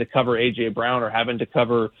situation having to cover A.J. Brown or having to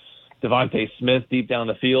cover Devontae Smith deep down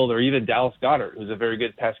the field, or even Dallas Goedert, who's a very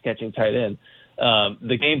good pass-catching tight end.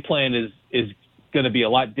 The game plan is going to be a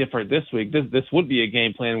lot different this week. This would be a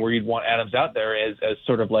game plan where you'd want Adams out there as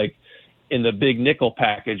sort of like in the big nickel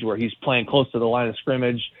package, where he's playing close to the line of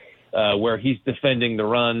scrimmage, where he's defending the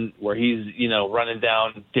run, where he's running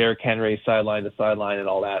down Derrick Henry sideline to sideline and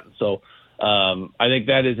all that. And so I think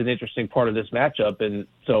that is an interesting part of this matchup. And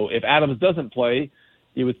so if Adams doesn't play,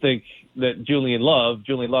 you would think that Julian Love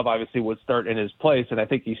obviously would start in his place, and I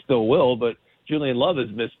think he still will, but Julian Love has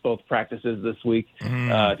missed both practices this week.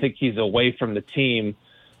 I think he's away from the team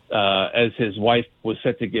as his wife was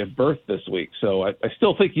set to give birth this week. So I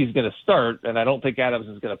still think he's going to start, and I don't think Adams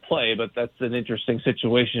is going to play, but that's an interesting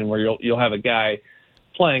situation where you'll have a guy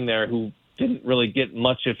playing there who didn't really get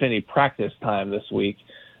much, if any, practice time this week.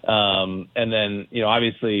 And then,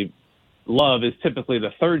 obviously Love is typically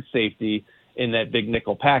the third safety in that big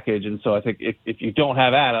nickel package. And so I think if you don't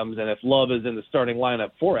have Adams, and if Love is in the starting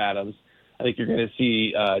lineup for Adams, I think you're going to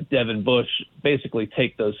see Devin Bush basically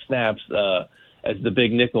take those snaps as the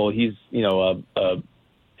big nickel. He's, kind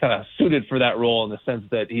of suited for that role in the sense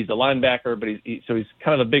that he's a linebacker, but he's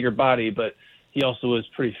kind of a bigger body, but he also is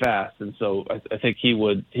pretty fast. And so I think he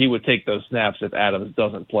would take those snaps if Adams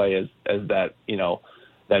doesn't play as that,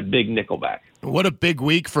 that big nickelback. What a big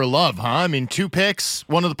week for Love, huh? I mean, 2 picks,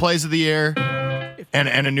 one of the plays of the year, and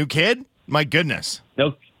a new kid? My goodness.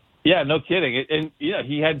 No kidding. And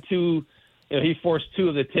he had 2, he forced 2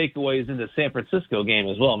 of the takeaways in the San Francisco game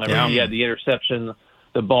as well. Remember, he had the interception,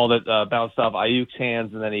 the ball that bounced off Ayuk's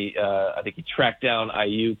hands, and then I think he tracked down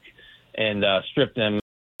Ayuk and stripped him,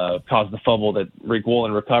 caused the fumble that Rick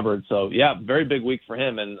Woolen recovered. So, very big week for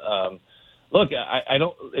him. And, look, I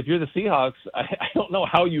don't. If you're the Seahawks, I don't know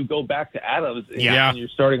how you go back to Adams in your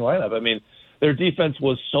starting lineup. I mean, their defense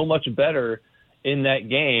was so much better in that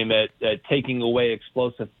game at taking away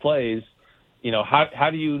explosive plays. How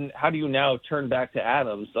do you now turn back to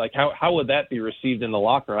Adams? Like, how would that be received in the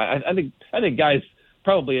locker room? I think guys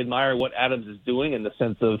probably admire what Adams is doing in the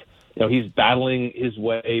sense of he's battling his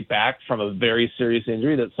way back from a very serious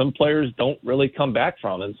injury that some players don't really come back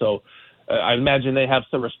from, and so. I imagine they have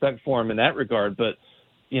some respect for him in that regard, but,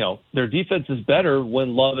 their defense is better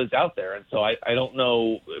when Love is out there. And so I don't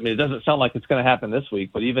know. I mean, it doesn't sound like it's going to happen this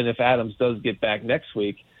week, but even if Adams does get back next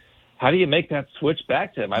week, how do you make that switch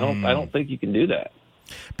back to him? I don't think you can do that.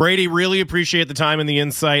 Brady, really appreciate the time and the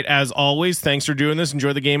insight as always. Thanks for doing this.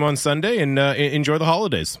 Enjoy the game on Sunday and enjoy the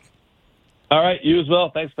holidays. All right, you as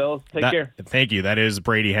well. Thanks, fellas. Take care. Thank you. That is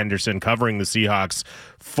Brady Henderson covering the Seahawks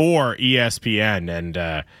for ESPN.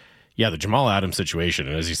 And, the Jamal Adams situation,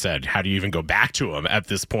 and as you said, how do you even go back to him at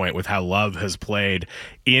this point with how Love has played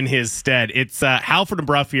in his stead? It's Halford and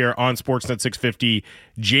Bruff here on Sportsnet 650.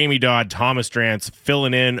 Jamie Dodd, Thomas Drance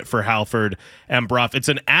filling in for Halford and Bruff. It's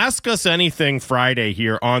an Ask Us Anything Friday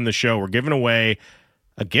here on the show. We're giving away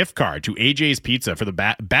a gift card to AJ's Pizza for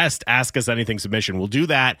the best Ask Us Anything submission. We'll do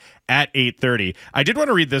that at 8:30. I did want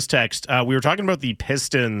to read this text. We were talking about the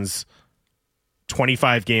Pistons'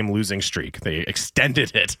 25-game losing streak. They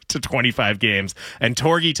extended it to 25 games. And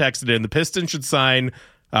Torgy texted in, the Pistons should sign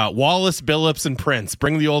Wallace, Billups, and Prince.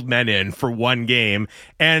 Bring the old men in for one game.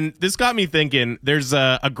 And this got me thinking, there's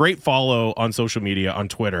a great follow on social media on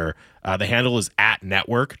Twitter. The handle is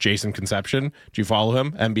 @network, Jason Conception. Do you follow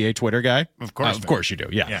him? NBA Twitter guy? Of course. Of course you do,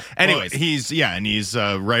 yeah. Anyways. Well, he's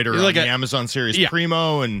a writer He's on like the Amazon series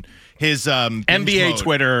Primo, and his NBA mode.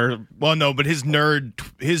 Twitter. Well, no, but his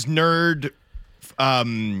nerd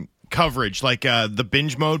coverage, like the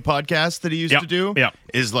Binge Mode podcast that he used to do,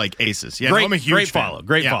 is like aces. Yeah, great, I'm a huge great fan. follow.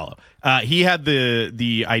 Great follow. He had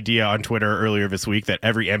the idea on Twitter earlier this week that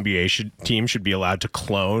every NBA team should be allowed to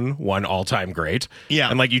clone one all-time great. Yeah,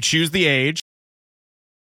 and like you choose the age,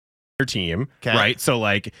 your team, right? So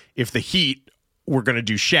like if the Heat were going to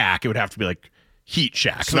do Shaq, it would have to be like Heat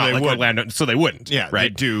Shaq, so not like would. Orlando. So they wouldn't. Yeah,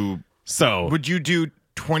 right. They do. So would you do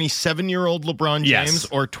 27-year-old LeBron James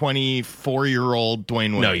or 24-year-old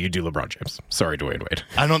Dwayne Wade? No, you do LeBron James. Sorry, Dwayne Wade.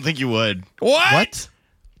 I don't think you would. What?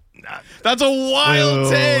 That's a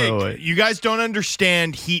wild take. Wait. You guys don't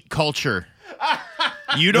understand Heat culture.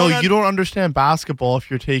 You don't understand basketball if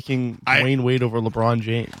you're taking Dwayne Wade over LeBron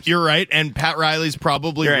James. You're right, and Pat Riley's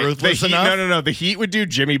probably ruthless enough. No. The Heat would do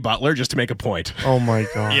Jimmy Butler just to make a point. Oh my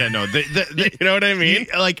god. Yeah, no. You know what I mean?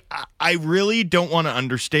 Like, I really don't want to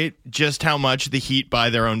understate just how much the Heat buy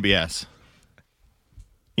their own BS.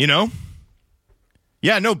 You know?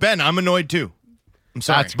 Yeah, no, Ben, I'm annoyed too. I'm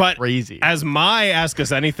sorry. That's crazy. As my Ask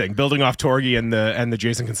Us Anything, building off Torgy and the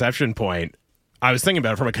Jason Conception point, I was thinking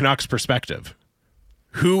about it from a Canucks perspective.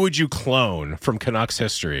 Who would you clone from Canucks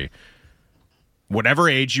history? Whatever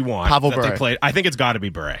age you want. Pavel that Bure. they played. I think it's got to be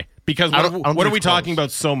Bure. Because what are we talking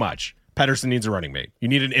about so much? Pedersen needs a running mate. You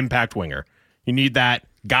need an impact winger. You need that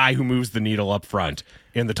guy who moves the needle up front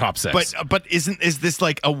in the top six. But is this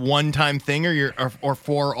like a one-time thing or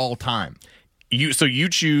for all time? You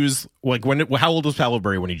choose like how old was Pavel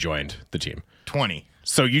Bure when he joined the team? 20.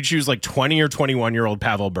 So you choose like 20 or 21-year-old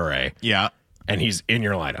Pavel Bure. Yeah. And he's in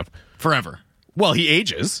your lineup. Forever. Well, he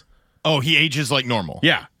ages. Oh, he ages like normal.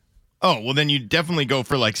 Yeah. Oh, well then you definitely go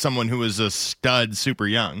for like someone who is a stud super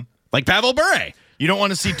young. Like Pavel Bure. You don't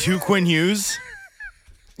want to see two Quinn Hughes?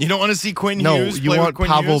 You don't want to see Quinn No, Hughes? you play want with Quinn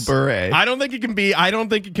Pavel Hughes? Bure. I don't think it can be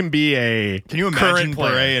a Can you imagine current Bure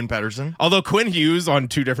player. and Pedersen? Although Quinn Hughes on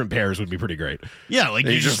two different pairs would be pretty great. Yeah, like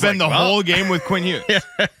And you you're just just spend like, the well. whole game with Quinn Hughes.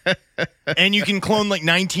 And you can clone like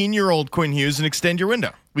 19-year-old Quinn Hughes and extend your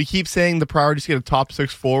window. We keep saying the priority is to get a top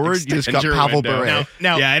six forward. You just got Extend your Pavel window. Bure.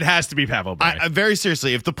 Now, Yeah, it has to be Pavel Bure. I very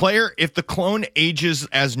seriously, if the clone ages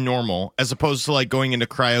as normal, as opposed to like going into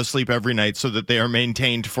cryo sleep every night so that they are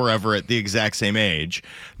maintained forever at the exact same age,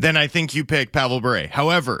 then I think you pick Pavel Bure.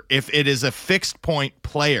 However, if it is a fixed point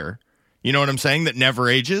player, you know what I'm saying, that never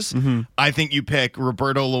ages, I think you pick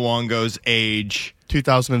Roberto Luongo's age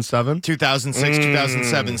 2007. 2006,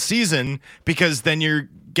 2007 season, because then you're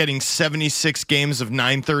getting 76 games of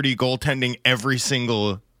 930 goaltending every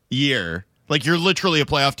single year. Like you're literally a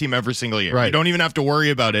playoff team every single year. Right. You don't even have to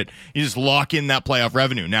worry about it. You just lock in that playoff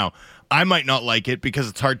revenue. Now, I might not like it because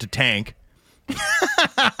it's hard to tank.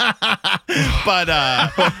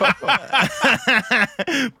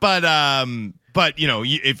 but you know,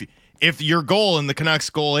 if your goal and the Canucks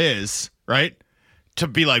goal is, right, to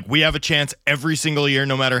be like, we have a chance every single year,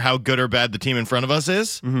 no matter how good or bad the team in front of us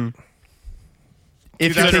is.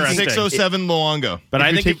 If you're taking, 607 Luongo. but if I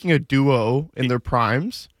you're think taking a duo in their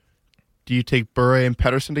primes, do you take Bure and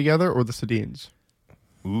Pedersen together or the Sedins?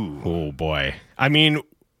 oh boy. I mean,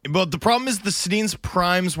 But the problem is the Sedin's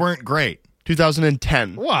primes weren't great.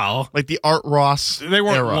 2010. well, Like the Art Ross they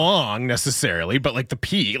weren't era. long necessarily, but like the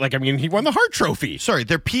peak, like I mean, he won the Hart Trophy. Sorry,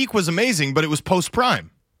 their peak was amazing, but it was post prime.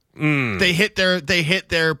 They hit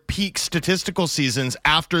their peak statistical seasons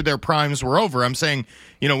after their primes were over. I'm saying,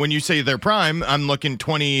 you know, when you say their prime, I'm looking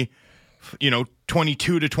 22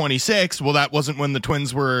 to 26. Well, that wasn't when the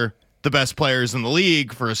Twins were the best players in the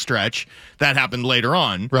league for a stretch. That happened later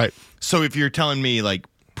on. Right. So if you're telling me like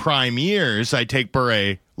prime years, I take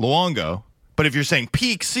Bure, Luongo. But if you're saying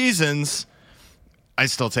peak seasons, I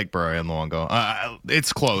still take Bure and Luongo.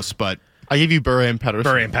 It's close, but I give you Bure and Pedersen.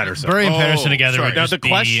 Bure and Pedersen. Bure and Pedersen together sorry. would Now just the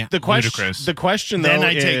question, be ludicrous. the question though then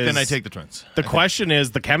I is, take the Twins. The question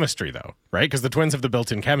is the chemistry, though, right? Because the Twins have the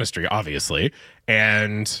built-in chemistry, obviously,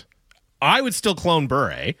 and I would still clone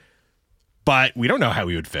Bure, but we don't know how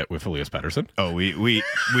he would fit with Elias Pettersson. Oh, we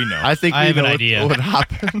know. I think I we have an know idea. what would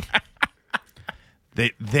happen.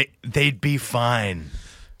 They'd be fine.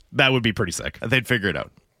 That would be pretty sick. They'd figure it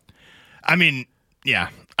out. I mean, yeah,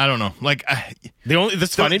 I don't know. Like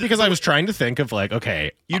That's funny because I was trying to think of like,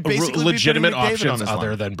 okay, You'd basically be legitimate putting McDavid on options his other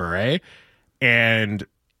line. than Bure, and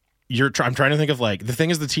I'm trying to think of like the thing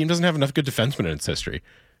is the team doesn't have enough good defensemen in its history.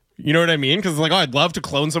 You know what I mean? Because like, oh, I'd love to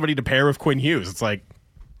clone somebody to pair with Quinn Hughes. It's like,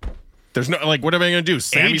 There's no what am I going to do?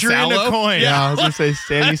 Sammy Adrian Salo? Aucoin. Yeah, I was gonna say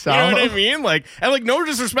Sammy Salo. You know what I mean? And no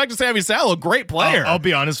disrespect to Sammy Salo, great player. I'll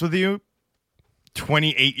be honest with you.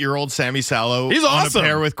 28-year-old Sammy Salo, he's awesome. On a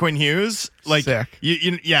pair with Quinn Hughes. Sick.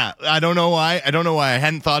 Yeah. I don't know why. I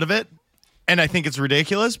hadn't thought of it, and I think it's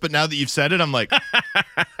ridiculous. But now that you've said it, I'm like,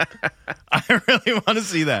 I really want to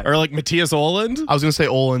see that. Or Matthias Oland. I was gonna say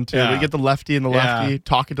Olin too. Yeah. We get the lefty and the lefty.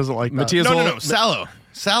 Talkett doesn't like that. Matthias No. Salo.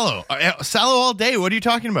 Salo all day. What are you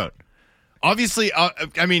talking about? Obviously,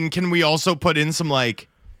 can we also put in some bionic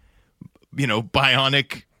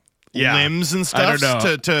limbs and stuff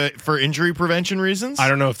for injury prevention reasons? I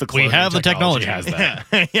don't know if we have the technology has that.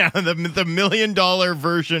 Yeah, the $1 million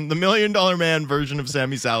version, the $1 million man version of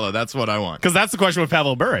Sammy Salo. That's what I want. Because that's the question with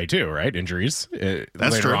Pavel Bure too, right? Injuries. That's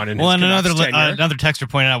later true. On in well, his and Canucks tenure. another texter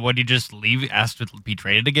pointed out, would he just leave, asked to be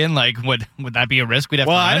traded again? Would that be a risk we'd have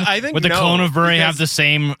to run? I think would the no, clone of Bure because- have the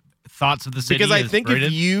same thoughts of the city? Because I as think Bure if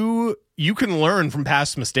did? you can learn from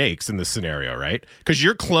past mistakes in this scenario, right? Because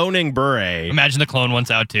you're cloning Bure. Imagine the clone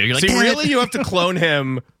wants out too. You're like, See, "Damn it." really, you have to clone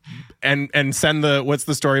him and send what's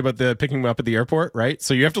the story about the picking him up at the airport, right?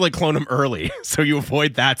 So you have to clone him early so you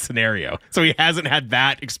avoid that scenario. So he hasn't had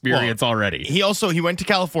that experience already. He went to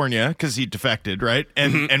California because he defected, right?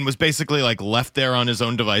 And was basically left there on his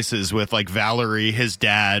own devices with Valerie, his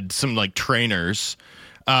dad, some trainers,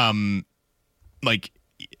 and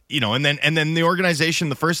then the organization,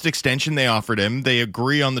 the first extension they offered him, they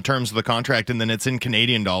agree on the terms of the contract, and then it's in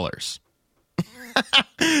Canadian dollars.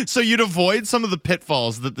 So you'd avoid some of the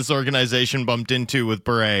pitfalls that this organization bumped into with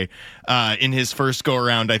Bure in his first go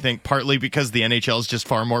around, I think, partly because the NHL is just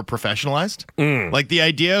far more professionalized. The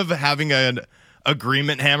idea of having an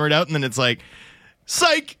agreement hammered out and then it's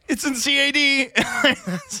psych, it's in CAD.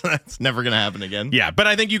 That's never going to happen again. Yeah, but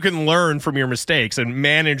I think you can learn from your mistakes and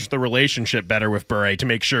manage the relationship better with Bure to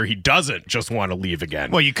make sure he doesn't just want to leave again.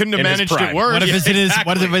 Well, you couldn't have managed it worse. What if it's in his?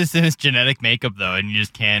 What if it's in his genetic makeup though, and you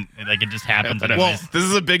just can't? It just happens. Well, this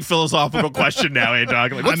is a big philosophical question now,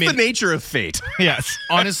 dog. What's the nature of fate? Yes.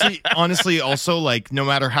 Honestly, also no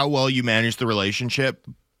matter how well you manage the relationship,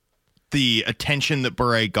 the attention that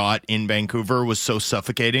Bure got in Vancouver was so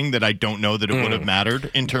suffocating that I don't know that it would have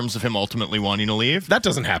mattered in terms of him ultimately wanting to leave. That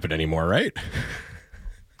doesn't happen anymore, right?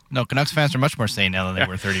 No, Canucks fans are much more sane now than they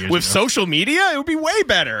were 30 years With ago. social media, it would be way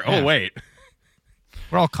better. Yeah. Oh, wait.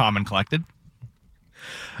 We're all calm and collected.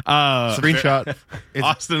 Screenshot.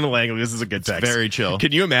 Austin Langley, this is a good text. Very chill.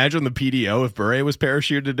 Can you imagine the PDO if Bure was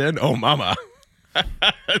parachuted in? Oh, mama.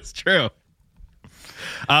 That's true.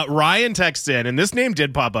 Ryan texts in, and this name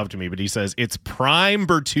did pop up to me, but he says, it's Prime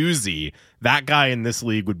Bertuzzi. That guy in this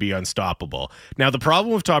league would be unstoppable. Now, the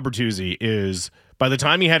problem with Todd Bertuzzi is by the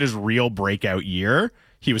time he had his real breakout year,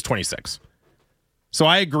 he was 26. So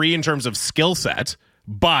I agree in terms of skill set,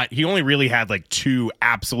 but he only really had 2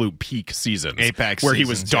 absolute peak seasons Apex where he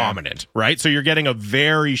was seasons, dominant, right? So you're getting a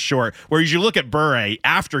very short, whereas you look at Bure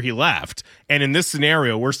after he left, and in this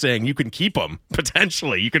scenario, we're saying you can keep him,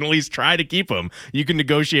 potentially. You can at least try to keep him. You can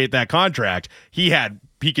negotiate that contract. He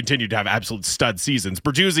continued to have absolute stud seasons.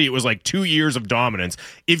 Bertuzzi, it was 2 years of dominance.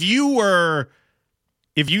 If you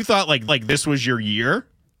thought like this was your year,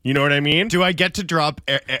 you know what I mean? Do I get to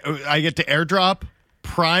airdrop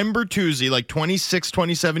Prime Bertuzzi, 26,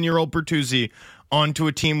 27-year-old Bertuzzi, onto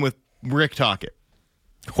a team with Rick Tocchet?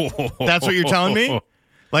 That's what you're telling me?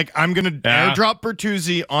 I'm going to airdrop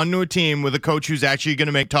Bertuzzi onto a team with a coach who's actually going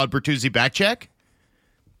to make Todd Bertuzzi back check?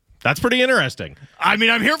 That's pretty interesting. I mean,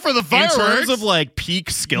 I'm here for the fireworks. In terms of peak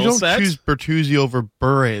skill You don't sets. choose Bertuzzi over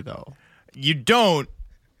Bure, though. You don't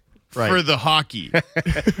for the hockey.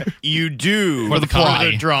 You do For the plot.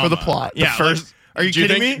 the drama. For the plot. Yeah. Are you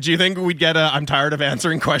kidding me? Do you think we'd get I'm tired of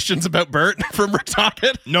answering questions about Bert from Rick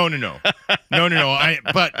Tocchet? No.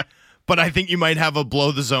 But I think you might have a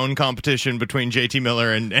blow the zone competition between JT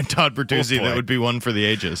Miller and Todd Bertuzzi that would be one for the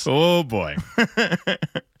ages. Oh boy.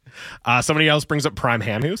 Somebody else brings up Prime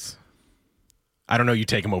Hamhuis. I don't know. You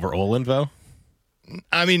take him over Oland though.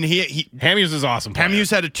 I mean, Hamhuis is awesome. Player.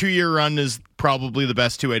 Hamhuis had a 2-year run as probably the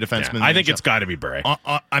best 2-way defenseman. Yeah, I think it's got to be Bure.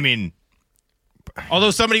 I mean,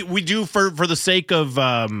 although we do for the sake of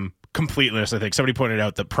completeness, I think somebody pointed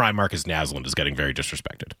out that Prime Marcus Naslund is getting very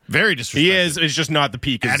disrespected. Very disrespected. He is. It's just not the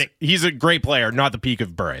peak. He's a great player, not the peak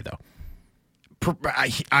of Bure though.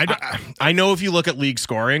 I know if you look at league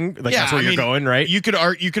scoring, that's where you're going, right? You could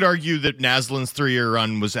argue that Naslund's 3-year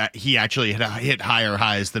run he actually hit higher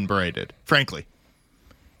highs than Bure did, frankly.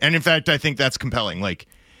 And in fact, I think that's compelling. The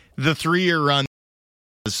 3-year run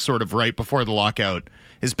is sort of right before the lockout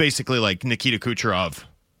is basically like Nikita Kucherov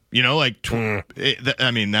You know, like,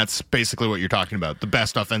 I mean, that's basically what you're talking about. The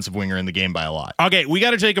best offensive winger in the game by a lot. Okay, we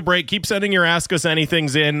got to take a break. Keep sending your Ask Us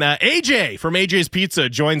Anythings in. AJ from AJ's Pizza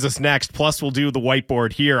joins us next. Plus, we'll do the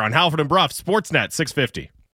whiteboard here on Halford and Bruff, Sportsnet 650.